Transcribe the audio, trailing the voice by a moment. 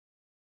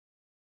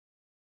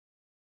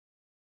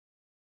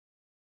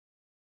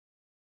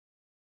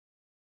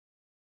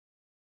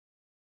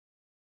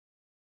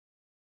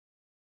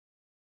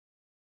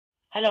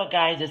Hello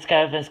guys, it's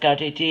Skyler from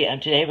SkylerTT,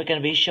 and today we're going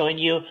to be showing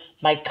you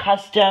my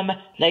custom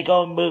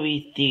Lego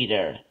movie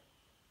theater.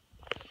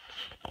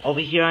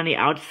 Over here on the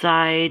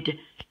outside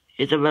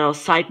is a little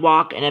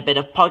sidewalk and a bit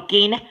of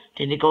parking.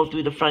 Then you go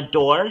through the front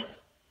door.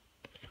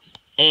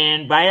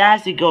 And right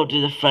as you go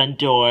to the front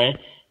door,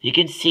 you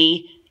can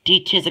see the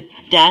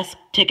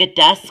ticket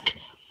desk,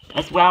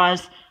 as well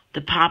as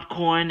the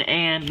popcorn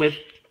and with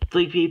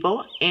 3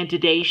 people. And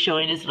today's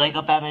showing is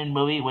Lego Batman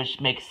movie, which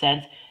makes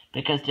sense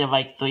because there are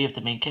like 3 of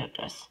the main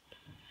characters.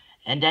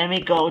 And then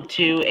we go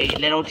to a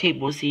little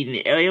table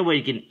seating area where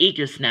you can eat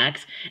your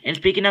snacks. And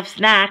speaking of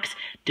snacks,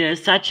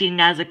 there's such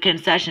thing as a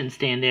concession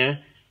stand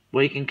there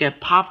where you can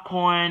get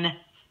popcorn,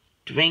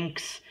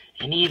 drinks,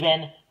 and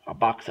even a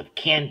box of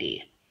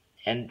candy.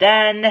 And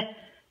then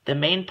the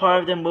main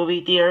part of the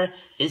movie theater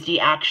is the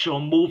actual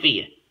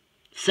movie.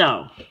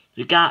 So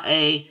we got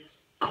a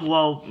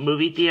cool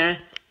movie theater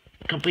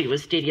complete with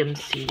stadium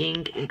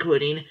seating,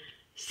 including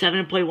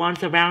 7.1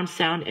 surround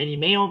sound, and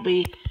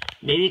maybe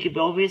you could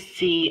always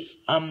see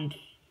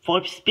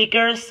 4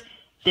 speakers.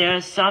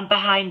 There's some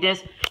behind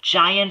this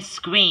giant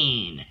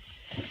screen.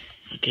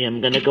 Okay, I'm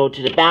gonna go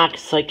to the back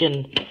so I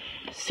can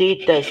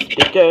see the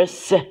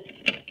speakers.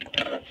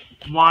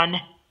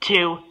 1,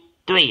 2,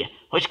 3,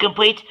 which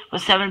complete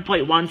with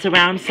 7.1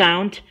 surround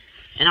sound.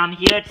 And on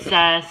here it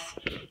says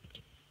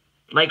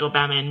Lego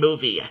Batman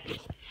movie.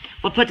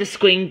 We'll put the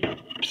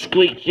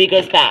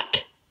speakers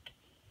back.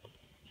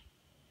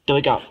 There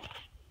we go.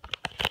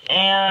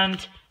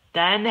 And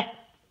then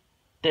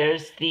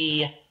there's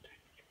the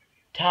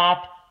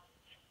top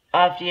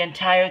of the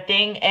entire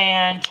thing,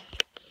 and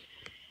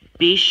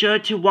be sure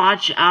to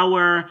watch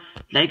our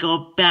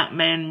Lego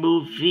Batman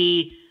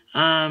movie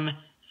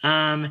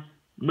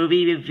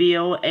movie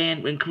reveal,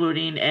 and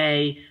including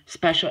a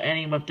special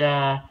ending with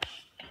the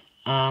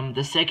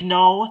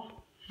signal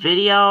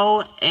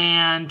video.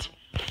 And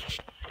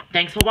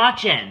thanks for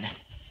watching.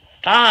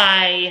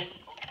 Bye.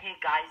 Hey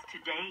guys,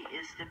 today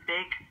is the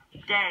big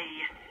day.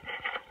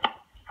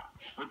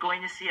 We're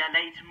going to see a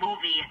late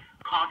movie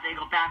called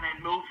Lego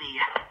Batman Movie.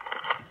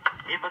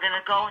 If we're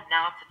gonna go,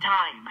 now's the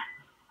time.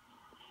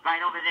 Right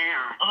over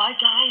there. Alright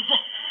guys.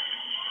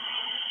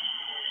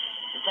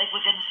 It's like we're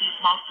gonna see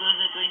small girls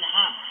doing the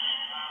house.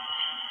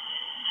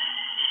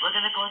 We're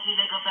gonna go see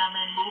Lego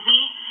Batman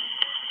Movie.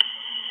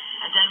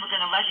 And then we're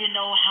gonna let you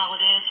know how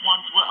it is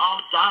once we're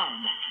all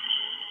done.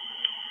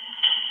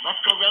 Let's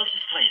go roast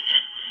this place.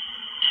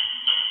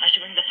 I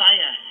should bring the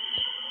fire.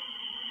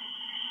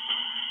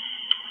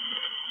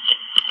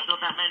 Lego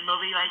Batman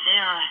Movie right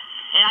there.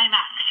 Hey,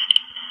 IMAX.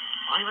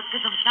 Oh, let's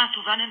get some snacks.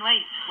 We're running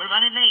late. There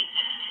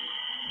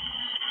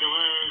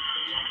was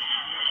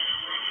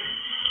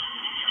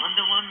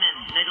Wonder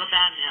Woman, Lego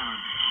Batman.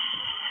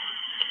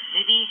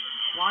 Maybe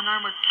one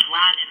arm was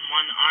flat and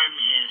one arm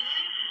is.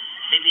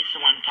 Maybe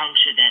someone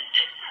punctured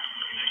it.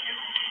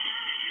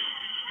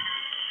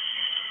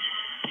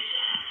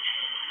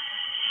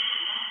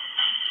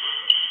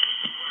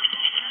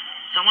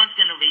 Someone's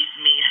gonna leave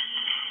me.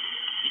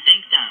 You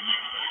thank them.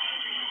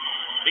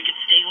 We could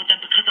stay with them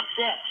because of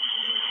this.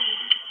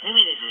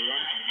 Maybe they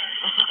didn't.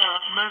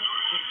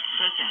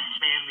 Person.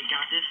 Man, we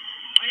got this.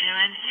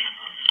 Karen.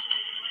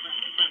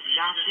 We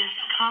got this.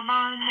 Come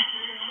on.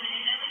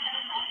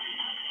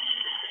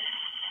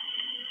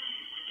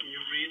 Can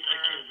you read? I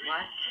can't read.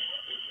 What?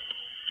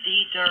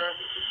 Theater,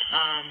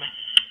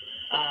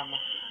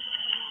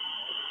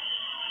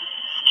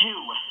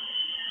 stew.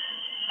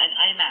 And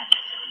IMAX.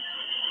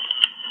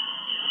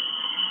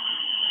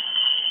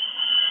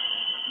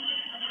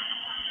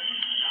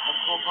 A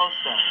cool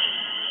poster.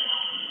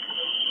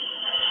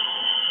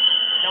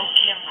 No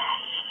camera.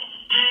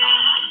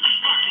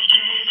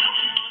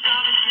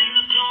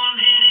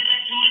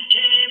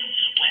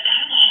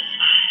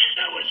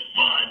 That was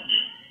fun.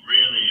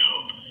 Really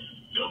hope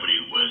nobody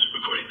was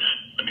recording that.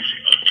 Let me see.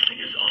 Oh, this thing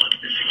is on.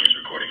 This thing is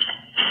recording.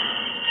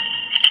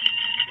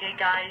 Okay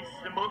guys,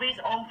 the movie's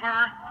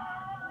over,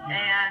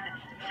 and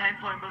it's time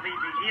for a movie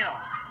review.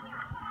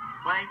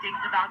 What I think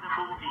about the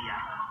movie.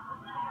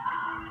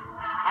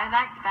 I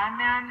liked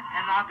Batman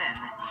and Robin.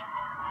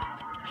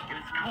 It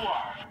was cool.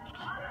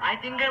 I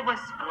think it was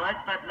good,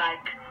 but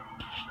like,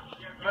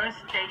 first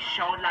they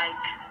show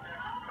like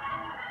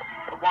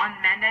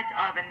 1 minute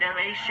of a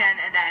narration,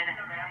 and then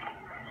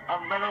a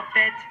little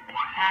bit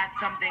had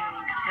something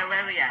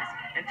hilarious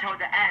until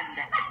the end.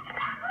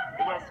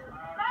 It was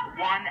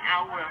 1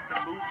 hour of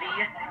the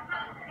movie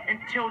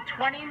until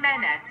 20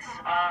 minutes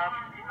of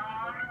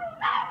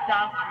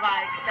stuff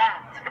like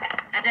that,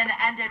 and then it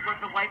ended with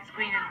the white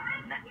screen.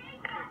 And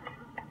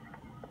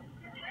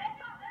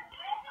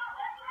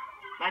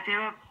my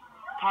favorite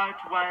part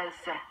was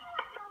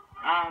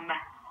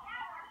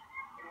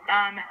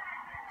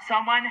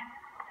someone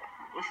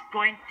was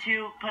going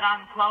to put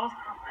on clothes,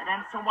 and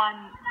then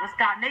someone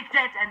got naked,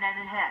 and then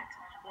it hit.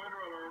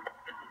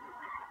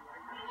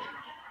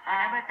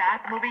 With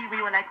that movie,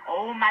 we were like,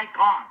 oh my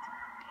god.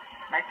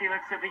 My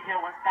favorite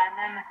superhero was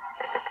Batman,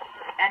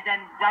 and then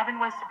Robin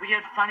was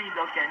weird, funny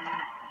looking.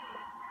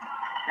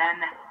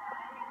 Then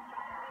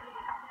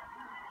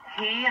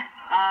he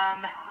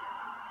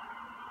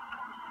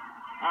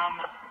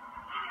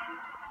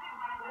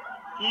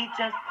he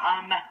just,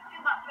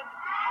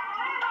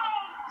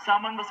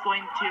 someone was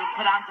going to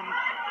put on some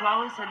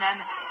clothes, and then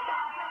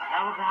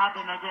that would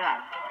happen like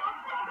that.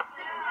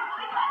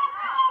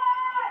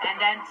 And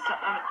then,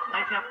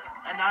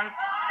 another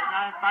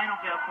final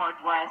feel part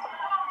was,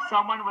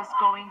 someone was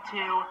going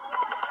to,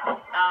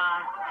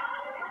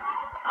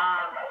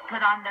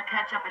 put on the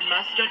ketchup and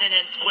mustard, and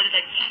then squirt it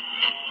like,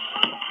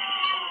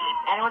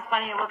 and it was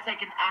funny, it looks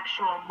like an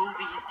actual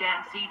movie,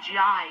 damn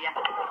CGI,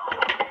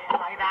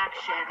 live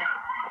action.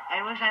 I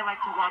wish I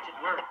liked to watch it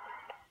work.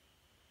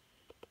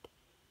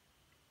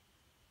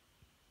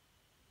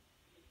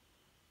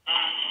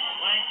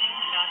 What I think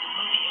about the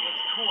movie, it was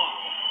cool.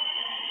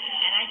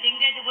 And I think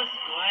that it was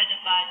good,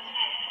 but,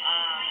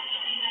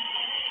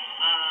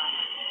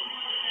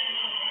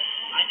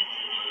 I just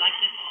like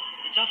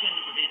the Joker in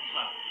the movie as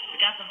well. We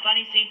got some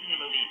funny scenes in the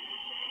movie.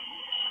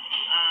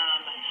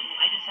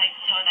 I just like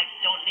to tell it, like,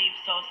 don't leave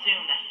so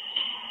soon.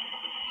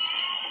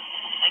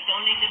 Like,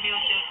 don't leave the movie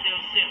so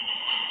soon.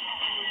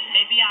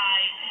 Maybe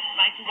I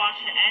like to watch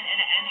the end, and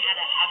the end had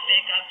an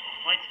epic of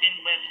white skin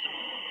with some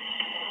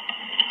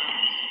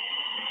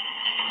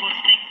cool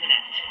things in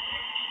it.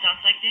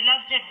 Sounds like they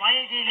loved it. Why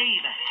did they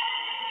leave?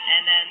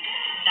 And then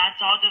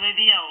that's all the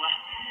review.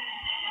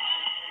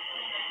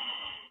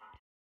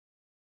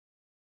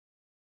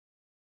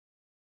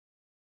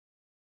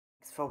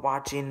 Thanks for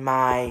watching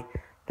my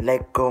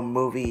Lego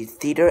movie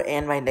theater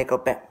and my Lego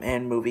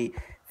Batman movie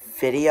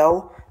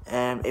video.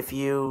 If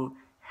you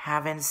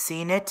haven't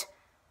seen it,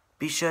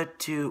 be sure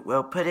to,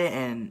 we'll put it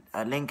in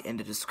a link in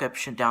the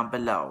description down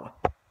below.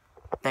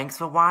 Thanks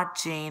for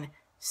watching.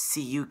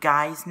 See you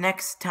guys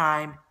next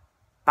time.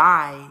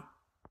 Bye.